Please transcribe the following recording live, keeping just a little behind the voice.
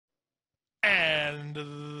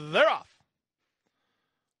And they're off.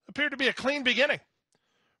 Appeared to be a clean beginning.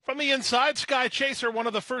 From the inside, Sky Chaser, one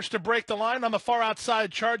of the first to break the line on the far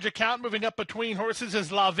outside charge account. Moving up between horses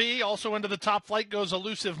is La Vie. Also into the top flight goes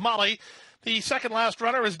Elusive Molly. The second last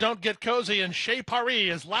runner is Don't Get Cozy, and Chez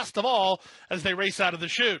Paris is last of all as they race out of the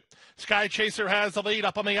chute. Sky Chaser has the lead.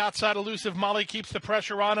 Up on the outside, Elusive Molly keeps the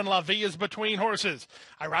pressure on, and La Vie is between horses.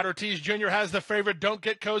 Irad Ortiz Jr. has the favorite, Don't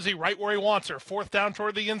Get Cozy, right where he wants her. Fourth down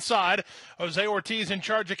toward the inside. Jose Ortiz in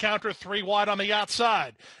charge of counter, 3 wide on the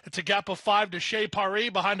outside. It's a gap of 5 to Chez Paris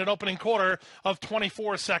behind an opening quarter of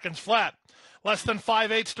 24 seconds flat. Less than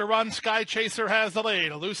 5/8 to run. Sky Chaser has the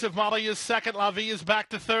lead. Elusive Molly is second. La Vie is back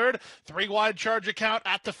to third. 3 wide charge account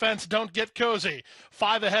at the fence. Don't Get Cozy.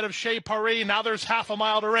 5 ahead of Chez Paris. Now there's half a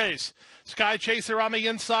mile to race. Sky Chaser on the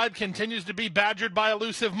inside continues to be badgered by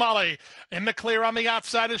Elusive Molly. In the clear on the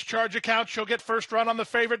outside is charge account. She'll get first run on the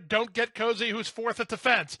favorite, Don't Get Cozy, who's fourth at the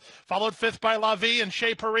fence. Followed fifth by La Vie, and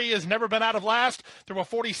Chez Paris has never been out of last through a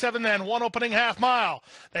 47 and 1 opening half mile.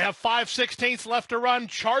 They have 5/16 left to run.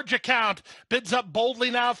 Charge account bids up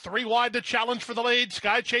boldly now, 3 wide to challenge for the lead.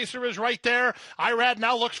 Sky Chaser is right there. Irad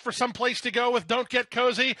now looks for some place to go with Don't Get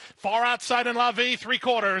Cozy. Far outside in La Vie,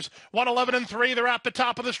 3/4. 1:11 and 3. They're at the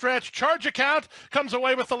top of the stretch. Charge account comes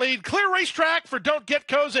away with the lead. Clear racetrack for Don't Get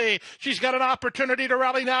Cozy. She's got an opportunity to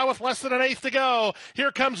rally now with less than an eighth to go.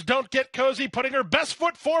 Here comes Don't Get Cozy, putting her best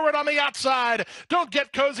foot forward on the outside. Don't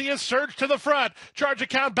Get Cozy is surged to the front. Charge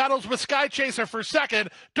account battles with Sky Chaser for second.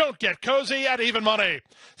 Don't Get Cozy at even money.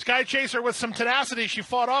 Sky Chaser with some tenacity. She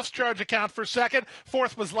fought off Charge account for second.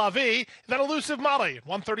 Fourth was La Vie. Then Elusive Molly,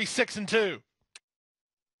 136 and 2.